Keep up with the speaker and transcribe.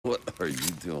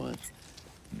you doing?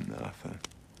 Nothing.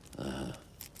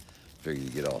 Figured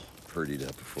you get all purdied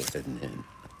up before heading in.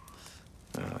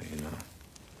 You know.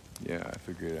 Yeah, I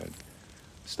figured I'd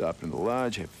stop in the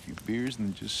lodge, have a few beers, and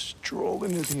then just stroll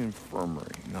into the infirmary.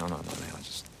 No, man, I'm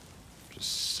just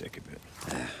sick of it.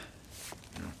 I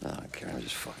don't care, I'm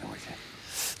just fucking with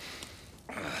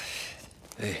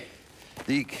you. Hey,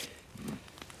 Deke.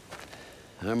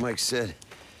 Mike said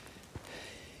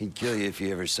he'd kill you if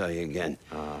he ever saw you again.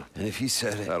 And if he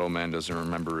said it... That old man doesn't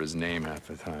remember his name half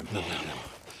the time. No.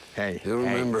 Hey, He'll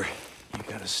remember. You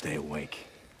gotta stay awake.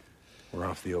 We're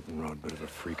off the open road, bit of a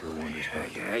freaker wanders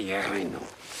back. Yeah, I know.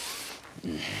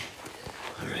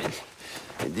 All right.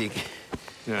 Hey, Deke.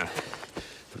 Yeah.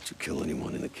 Don't you kill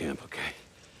anyone in the camp, okay?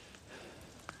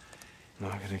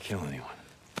 Not gonna kill anyone.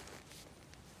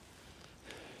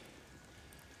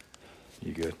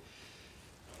 You good?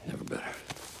 Never better.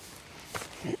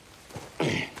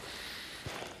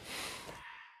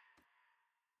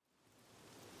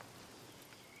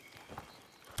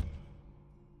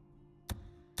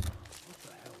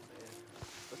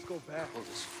 Go back. Oh,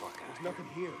 this fucker. There's nothing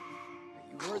here.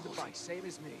 You heard the bike, same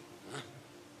as me. Huh?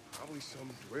 Probably some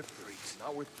drifter. It's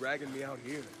not worth dragging me out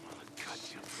here.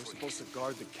 Goddamn We're supposed to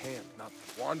guard the camp, not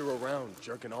wander around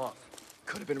jerking off.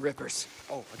 Could have been rippers.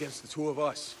 Oh, against the two of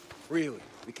us? Really?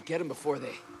 We could get them before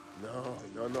they... No.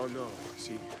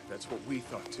 See, that's what we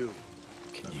thought too.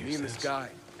 Me and this guy,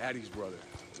 Addie's brother,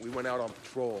 we went out on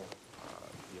patrol.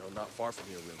 Not far from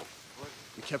here, really.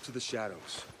 We kept to the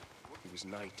shadows. It was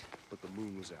night, but the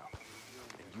moon was out.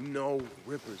 And you know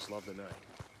rippers love the night.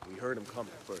 We heard them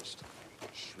coming first.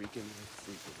 Shrieking like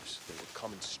freakers. They were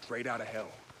coming straight out of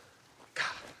hell. God,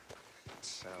 that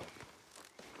sound.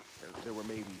 There were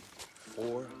maybe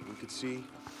 4 we could see.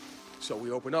 So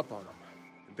we opened up on them.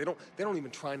 They don't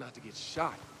even try not to get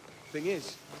shot. Thing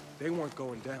is, they weren't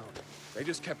going down. They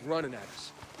just kept running at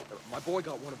us. My boy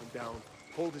got one of them down,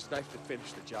 pulled his knife to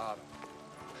finish the job.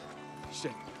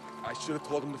 Shit, I should have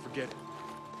told him to forget it.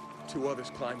 2 others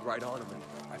climbed right on him, and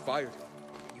I fired.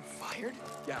 You fired?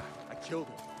 Yeah, I killed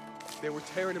him. They were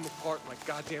tearing him apart like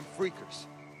goddamn freakers.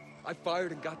 I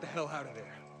fired and got the hell out of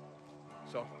there.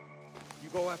 So, you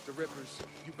go after rippers,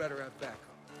 you better have backup.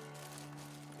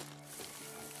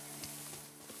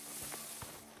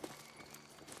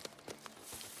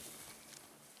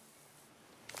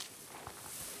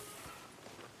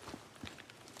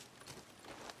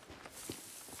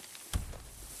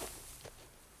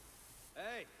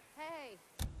 Hey.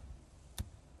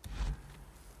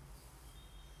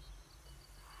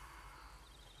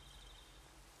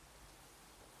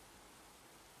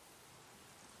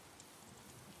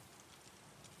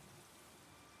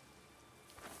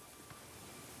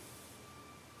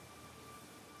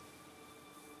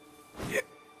 Yeah.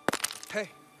 Hey,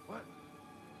 what?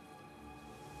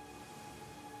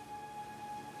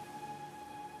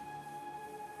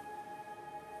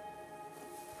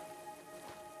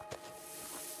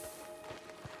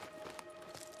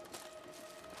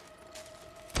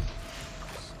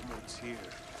 Here.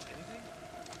 Anything?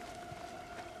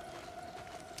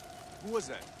 Who was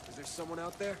that? Is there someone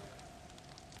out there?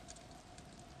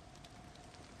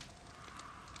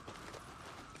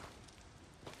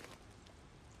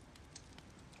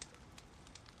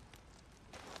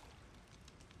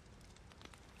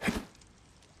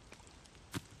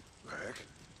 Rick?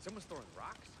 Someone's throwing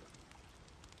rocks?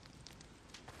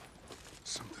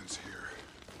 Something's here.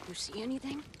 You see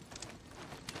anything?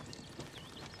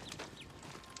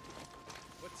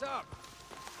 What's up?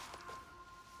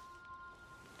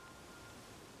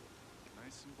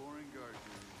 Nice and boring guard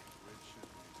duty. Where it should be.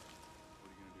 What are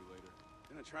you gonna do later?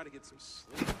 Gonna try to get some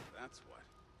sleep, that's what.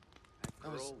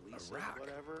 That That was girl, a Lisa, rock.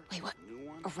 whatever. Wait, what? New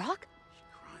one. A rock? She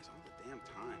cries all the damn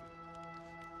time.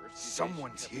 First few days, she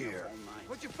Someone's kept me up here. all night.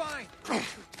 What'd you find? Shit,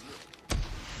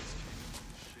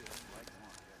 like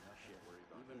one.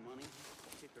 Even money,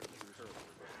 kick her to the curb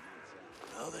for about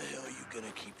months out. How the hell are you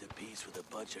gonna keep the peace with a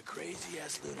bunch of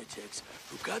crazy-ass lunatics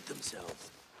who got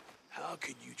themselves? How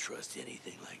could you trust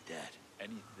anything like that?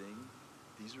 Anything?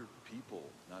 These are people,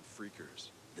 not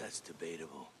freakers. That's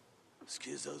debatable.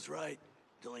 Schizo's right.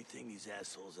 The only thing these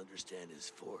assholes understand is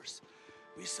force.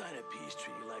 We sign a peace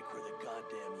treaty like we're the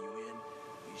goddamn UN.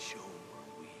 We show them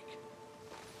we're weak.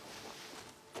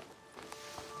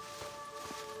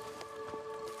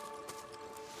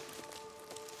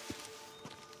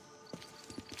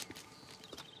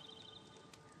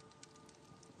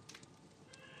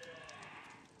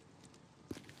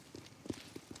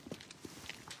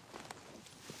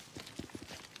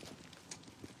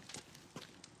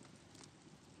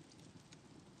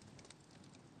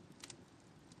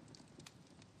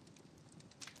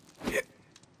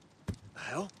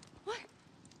 hell? What?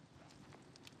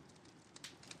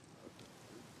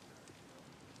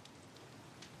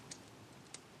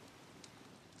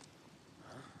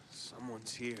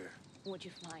 Someone's here. What'd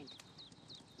you find?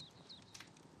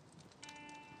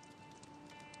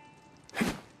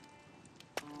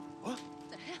 What?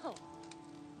 The hell?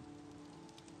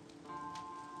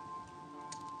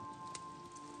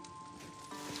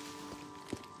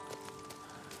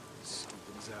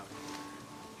 Something's out here.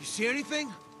 You see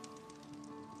anything?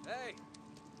 Hey.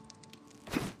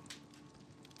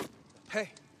 Hey,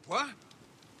 what?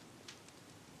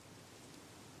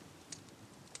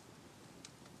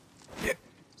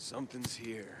 Something's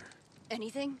here.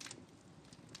 Anything?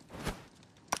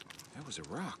 That was a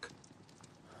rock.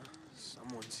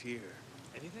 Someone's here.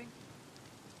 Anything?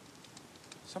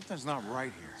 Something's not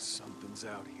right here. Something's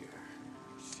out here.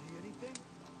 You see anything?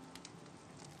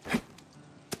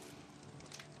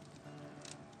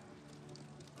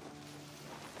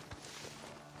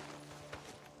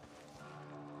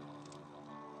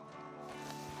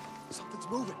 Something's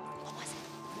moving. What was it?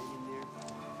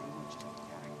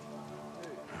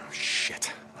 Oh,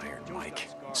 shit. Iron Mike.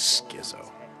 Schizo.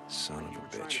 Son of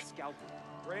a bitch.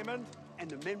 Raymond and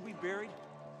the men we buried,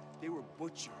 they were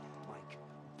butchered, Mike.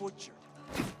 Butchered.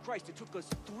 Christ, it took us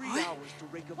 3 hours to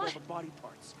rake up all the body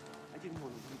parts. I didn't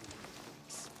want to leave him for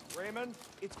weeks. Raymond,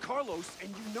 it's Carlos, and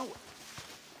you know it.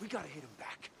 We gotta hit him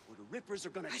back, or the Rippers are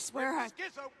gonna... I swear I...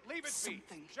 Schizo, leave it Something.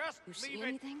 be. Just You see leave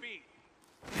anything? it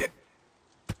be.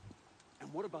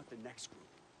 And what about the next group,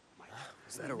 Mike?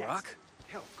 Is that a Next. rock?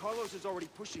 Hell, Carlos is already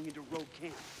pushing into Road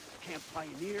Camp. Camp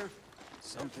Pioneer.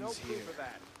 Something's here. Of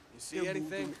that. You see They're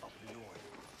anything? moving up north.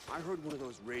 I heard one of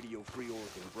those Radio Free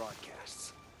Oregon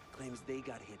broadcasts. Claims they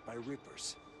got hit by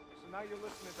Rippers. So now you're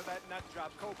listening to that nut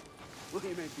job, Copeland. Well, he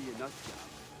may be a nut job,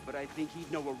 but I think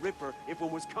he'd know a Ripper if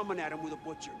one was coming at him with a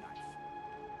butcher knife.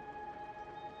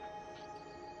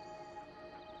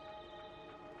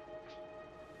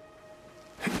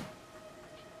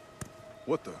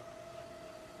 What the?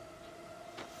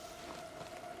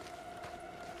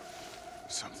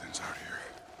 Something's out here.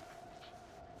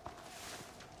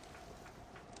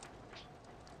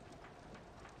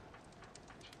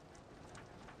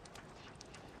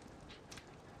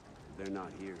 They're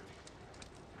not here.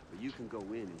 But you can go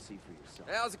in and see for yourself.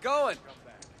 Hey, how's it going? Come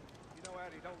back. You know,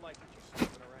 Addy, don't like that you're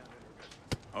snooping around in her business.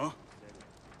 Huh?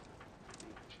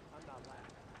 I'm not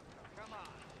laughing. Now, come on.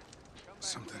 Come back.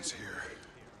 Something's here.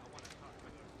 I want to talk to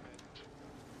those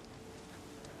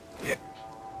men.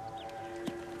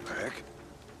 Heck?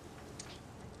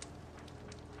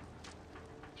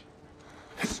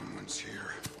 Someone's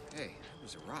here. Hey, it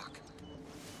was a rock.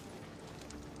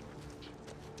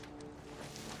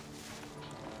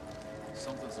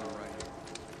 Something's not right.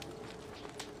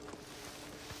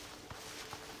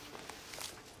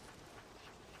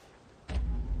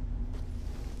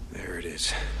 There it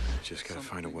is. Just gotta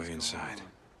find a way inside.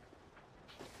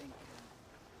 I think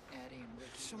Addie and Rick...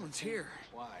 Someone's here.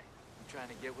 Why? You trying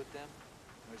to get with them?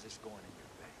 Or is this going in your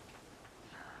bank?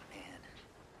 Oh, man.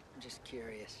 I'm just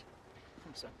curious. I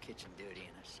was on kitchen duty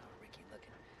and I saw Ricky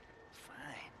looking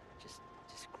fine. Just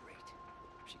great.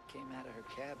 She came out of her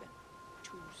cabin.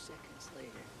 2 seconds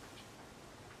later,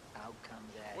 out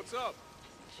comes Addie. What's up?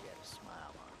 She had a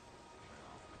smile on her.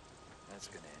 Well, that's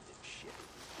gonna end in shit.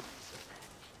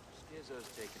 Skizzo's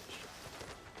taking a shot.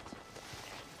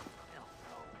 Hell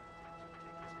no. Take his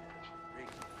head off.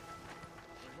 Ricky.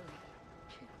 Really?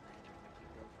 Can't imagine Ricky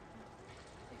go for him.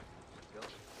 Hey, go.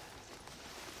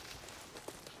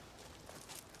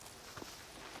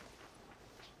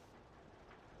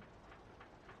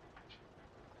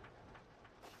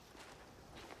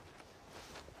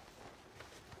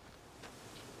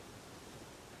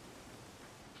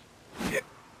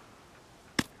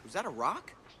 Was that a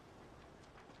rock?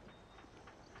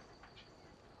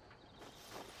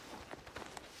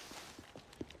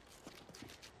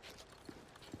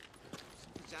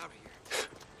 Something's out here.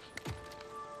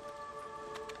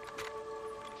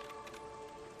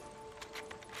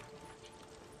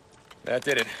 That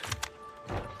did it.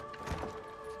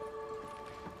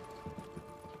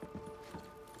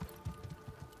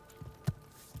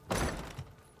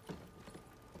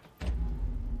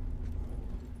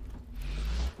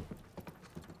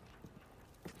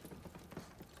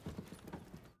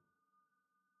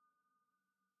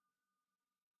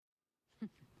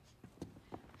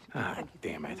 Ah,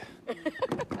 damn it.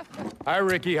 Hi,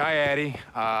 Ricky. Hi, Addie.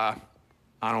 I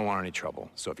don't want any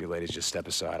trouble, so if you ladies just step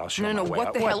aside, I'll show No, my no, way what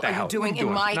out. the hell are you doing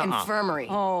in my infirmary?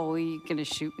 Oh, you gonna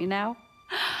shoot me now?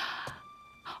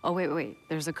 Oh, wait.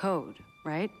 There's a code,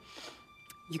 right?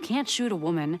 You can't shoot a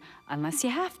woman unless you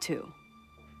have to.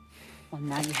 Well,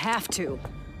 now you have to.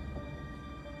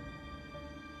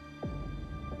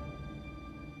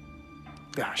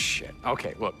 Ah, shit.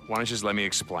 Okay, look, why don't you just let me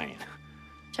explain?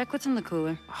 Check what's in the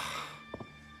cooler.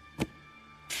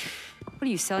 What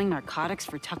are you, selling narcotics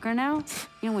for Tucker now?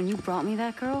 You know, when you brought me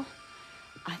that girl,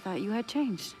 I thought you had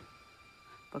changed.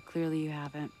 But clearly you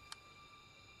haven't.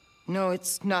 No,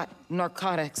 it's not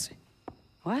narcotics.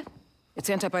 What? It's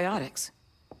antibiotics.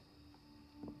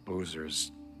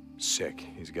 Boozer's sick.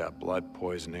 He's got blood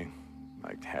poisoning.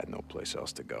 I had no place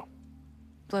else to go.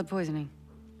 Blood poisoning.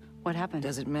 What happened?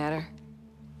 Does it matter?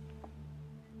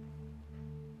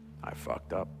 I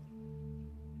fucked up.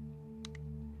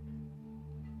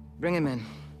 Bring him in.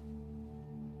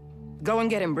 Go and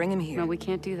get him, bring him here. No, we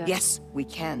can't do that. Yes, we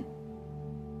can.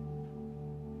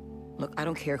 Look, I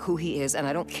don't care who he is, and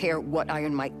I don't care what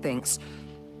Iron Mike thinks.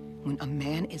 When a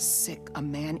man is sick, a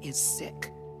man is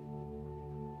sick.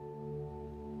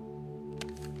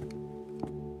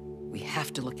 We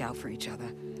have to look out for each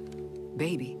other.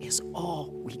 Baby is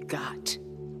all we got.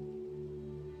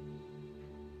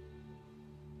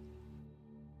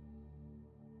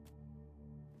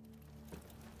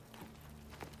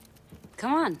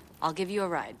 Come on, I'll give you a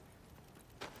ride.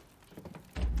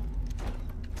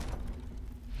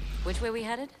 Which way we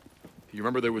headed? You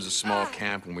remember there was a small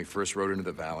camp when we first rode into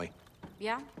the valley?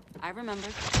 Yeah, I remember.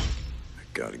 I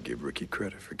gotta give Ricky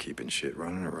credit for keeping shit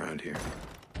running around here.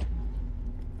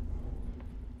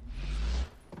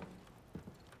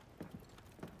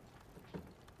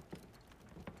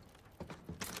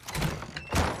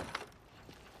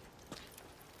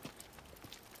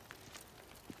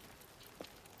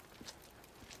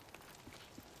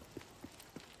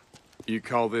 You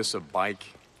call this a bike?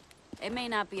 It may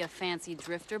not be a fancy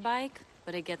drifter bike,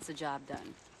 but it gets the job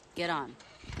done. Get on.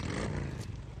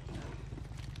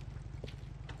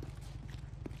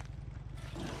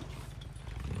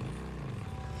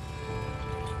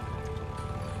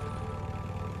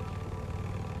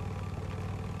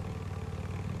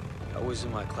 I was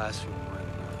in my classroom when,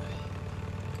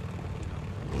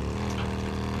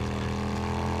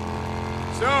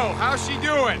 So, how's she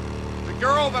doing? The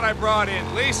girl that I brought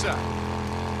in, Lisa.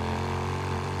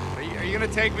 Are you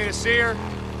gonna take me to see her?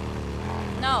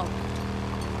 No.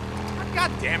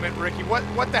 God damn it, Ricky.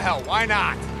 What the hell? Why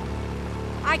not?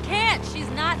 I can't. She's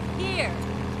not here.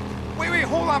 Wait,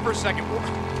 hold on for a second.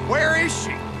 Where is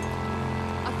she?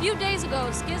 A few days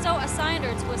ago, Skizzo assigned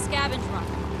her to a scavenge run.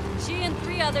 She and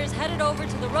 3 others headed over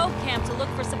to the road camp to look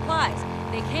for supplies.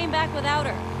 They came back without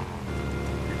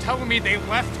her. You're telling me they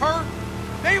left her?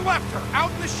 They left her out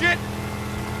in the shit?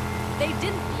 They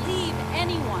didn't leave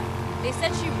anyone. They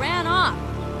said she ran off.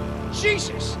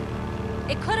 Jesus!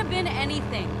 It could have been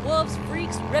anything. Wolves,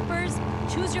 freaks, rippers.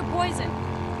 Choose your poison.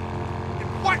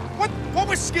 What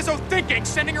was Skizzo thinking,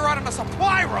 sending her out on a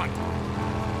supply run?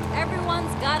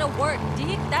 Everyone's gotta work,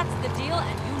 Deke. That's the deal,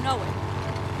 and you know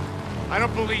it. I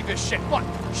don't believe this shit. Look,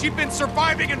 she'd been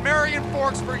surviving in Marion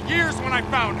Forks for years when I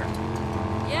found her.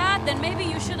 Yeah, then maybe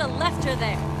you should have left her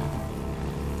there.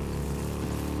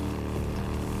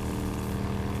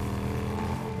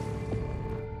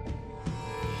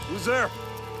 Who's there?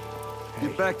 Hey.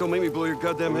 Get back, don't make me blow your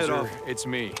goddamn head off. It's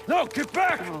me. No, get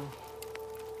back! Oh.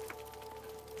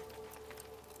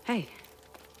 Hey.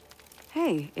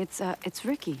 Hey, it's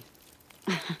Ricky.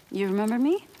 You remember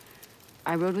me?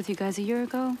 I rode with you guys a year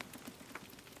ago.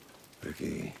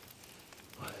 Ricky...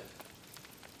 What?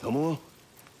 Tomolo?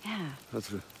 Yeah. That's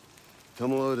the...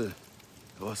 Tomolo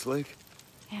to Lost Lake?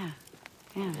 Yeah.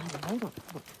 Yeah.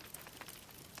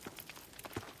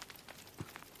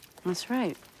 That's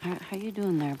right. How you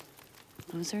doing there,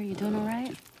 Loser? You doing all right?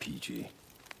 Just peachy.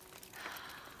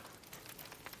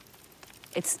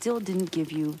 It still didn't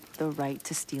give you the right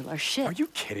to steal our shit. Are you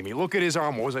kidding me? Look at his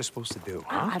arm. What was I supposed to do,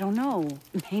 huh? I don't know.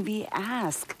 Maybe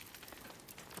ask.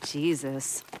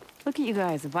 Jesus. Look at you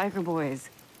guys, the biker boys.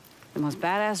 The most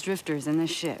badass drifters in this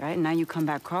shit, right? And now you come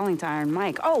back crawling to Iron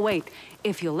Mike. Oh, wait.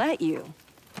 If he'll let you.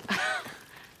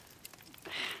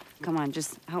 Come on,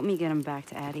 just help me get him back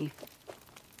to Addie.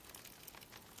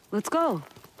 Let's go.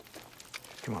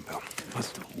 Come on, Bill. I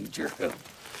don't need your help.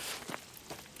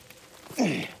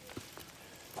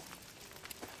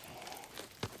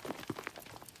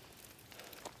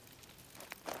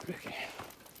 Ricky.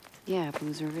 Yeah,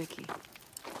 Boozer Ricky.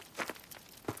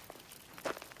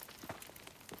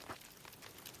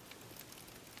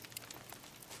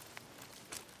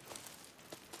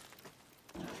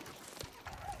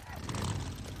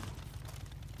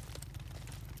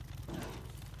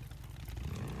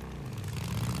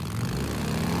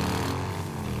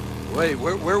 Wait,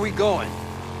 where are we going?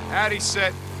 Addie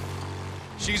said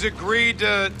She's agreed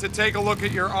to take a look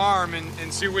at your arm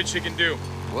and see what she can do.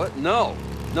 What? No.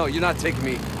 No, you're not taking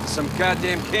me to some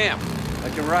goddamn camp. I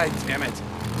can ride, damn it.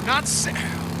 Not sa-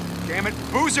 Damn it.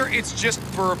 Boozer, it's just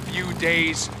for a few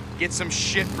days. Get some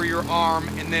shit for your arm,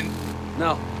 and then...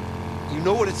 No. You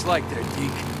know what it's like there,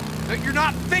 Deke. You're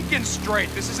not thinking straight.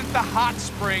 This isn't the hot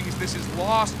springs. This is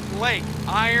Lost Lake.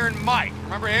 Iron Mike.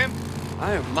 Remember him?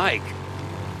 Iron Mike?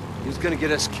 He was gonna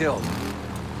get us killed.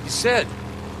 He said.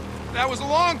 That was a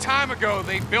long time ago.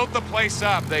 They built the place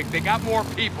up. They got more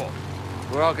people.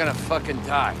 We're all gonna fucking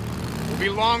die. We'll be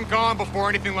long gone before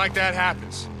anything like that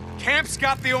happens. Camp's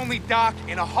got the only dock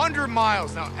in 100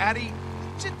 miles. Now, Addie,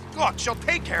 look, she'll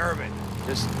take care of it.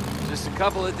 Just a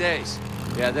couple of days.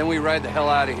 Yeah, then we ride the hell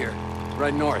out of here.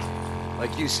 Right north.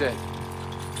 Like you said.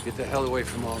 Get the hell away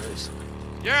from all this.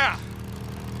 Yeah.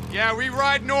 Yeah, we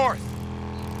ride north.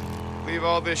 Leave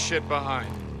all this shit behind.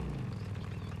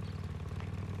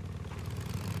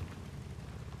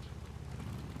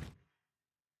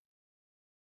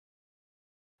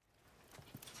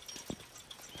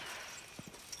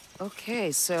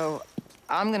 Okay, so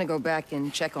I'm gonna go back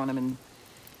and check on him and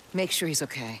make sure he's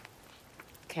okay.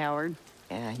 Coward.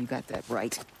 Yeah, you got that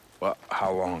right. Well,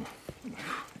 how long?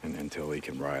 And until he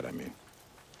can ride, I mean.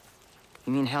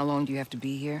 You mean how long do you have to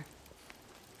be here?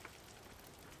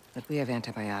 Look, we have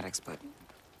antibiotics, but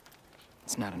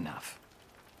it's not enough.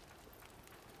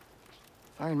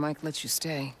 If Iron Mike lets you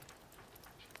stay,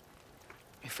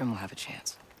 your friend will have a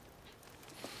chance.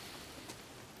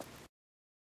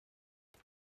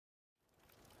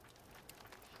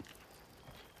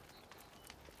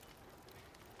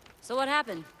 So what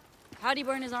happened? How'd he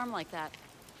burn his arm like that?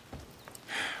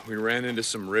 We ran into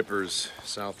some rippers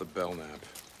south of Belknap.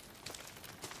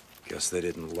 Guess they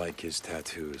didn't like his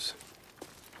tattoos.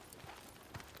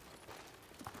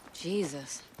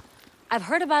 Jesus. I've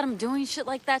heard about them doing shit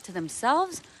like that to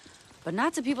themselves, but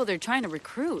not to people they're trying to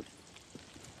recruit.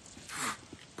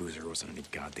 Boozer wasn't any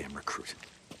goddamn recruit.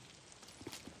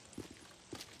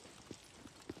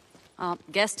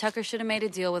 Guess Tucker should have made a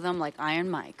deal with him like Iron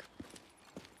Mike.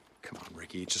 Come on,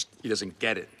 Ricky, he doesn't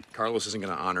get it. Carlos isn't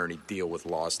gonna honor any deal with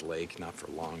Lost Lake, not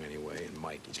for long anyway, and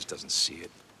Mike, he just doesn't see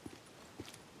it.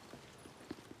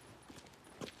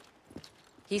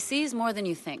 He sees more than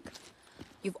you think.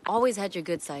 You've always had your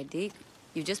good side, Deke.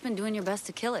 You've just been doing your best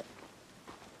to kill it.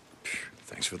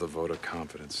 Thanks for the vote of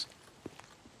confidence.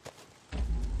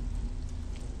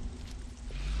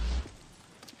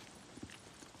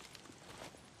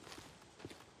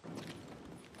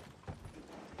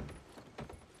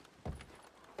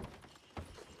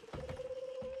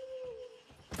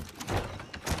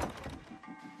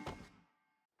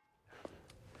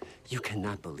 You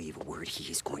cannot believe a word he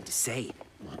is going to say.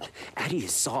 Addie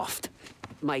is soft.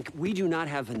 Mike, we do not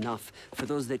have enough for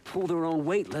those that pull their own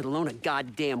weight, let alone a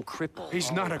goddamn cripple.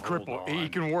 He's not a cripple. He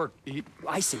can work.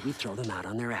 I say we throw them out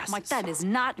on their asses. Mike, that is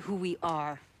not who we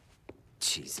are.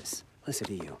 Jesus, listen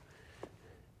to you.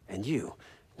 And you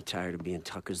tired of being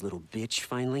Tucker's little bitch,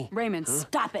 finally? Raymond, huh?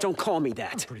 stop it. Don't call me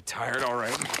that. I'm pretty tired, all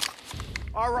right.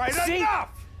 All right,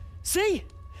 enough! See?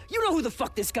 You know who the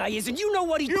fuck this guy is, and you know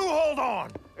what he... You hold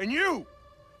on! And you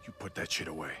put that shit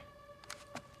away.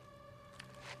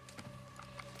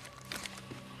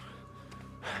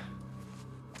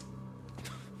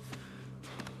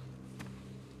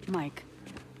 Mike,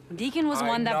 Deacon was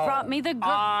one that brought me the girl.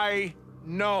 I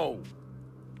know.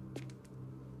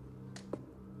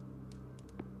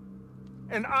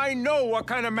 And I know what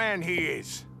kind of man he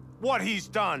is. What he's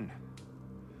done.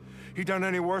 He done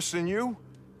any worse than you?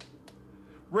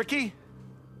 Ricky?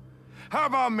 How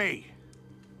about me?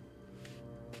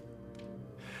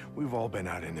 We've all been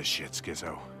out in this shit,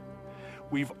 Skizzo.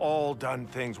 We've all done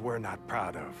things we're not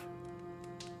proud of.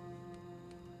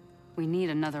 We need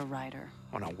another rider.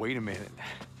 Oh, no, wait a minute.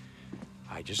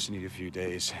 I just need a few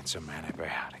days and some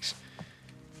antibiotics.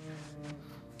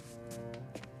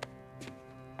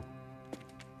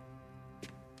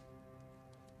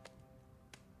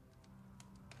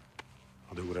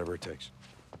 I'll do whatever it takes.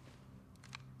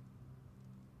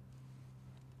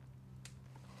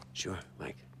 Sure,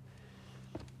 Mike.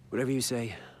 Whatever you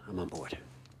say, I'm on board.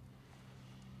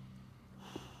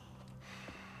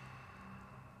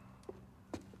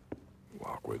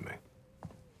 Walk with me.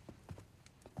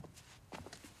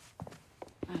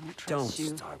 I don't trust you.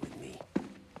 Don't start with me.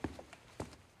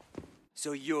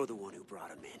 So you're the one who brought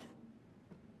him in.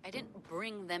 I didn't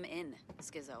bring them in,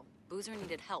 Skizzo. Boozer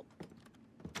needed help.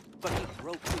 But he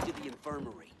broke into the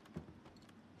infirmary.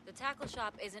 The tackle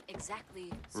shop isn't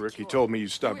exactly Ricky secure. told me you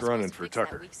stopped We were running supposed to for fix that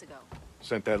Tucker. weeks ago.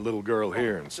 Sent that little girl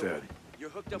here instead.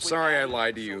 I'm sorry I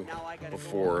lied to you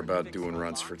before about doing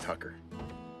runs for Tucker.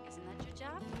 Isn't that your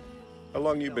job? How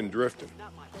long you been drifting?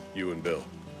 You and Bill?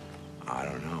 I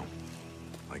don't know.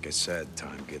 Like I said,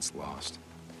 time gets lost.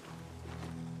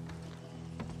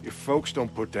 You folks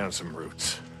don't put down some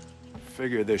roots.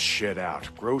 Figure this shit out.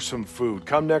 Grow some food.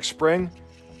 Come next spring,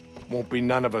 won't be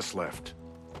none of us left.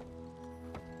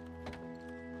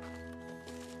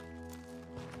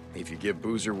 If you give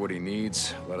Boozer what he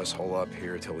needs, let us hole up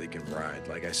here till he can ride.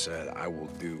 Like I said, I will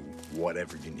do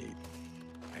whatever you need.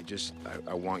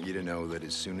 I want you to know that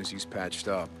as soon as he's patched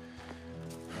up,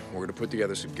 we're gonna put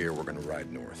together some gear, we're gonna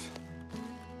ride north.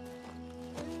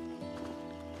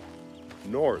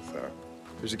 North, huh?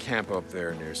 There's a camp up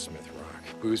there near Smith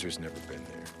Rock. Boozer's never been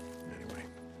there. Anyway,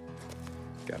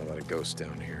 got a lot of ghosts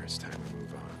down here. It's time to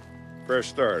move on. Fresh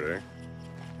start, eh?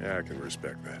 Yeah, I can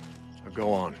respect that. Now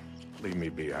go on. Leave me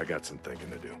be. I got some thinking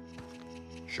to do.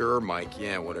 Sure, Mike.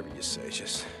 Yeah, whatever you say.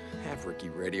 Just have Ricky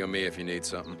radio me if you need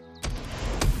something.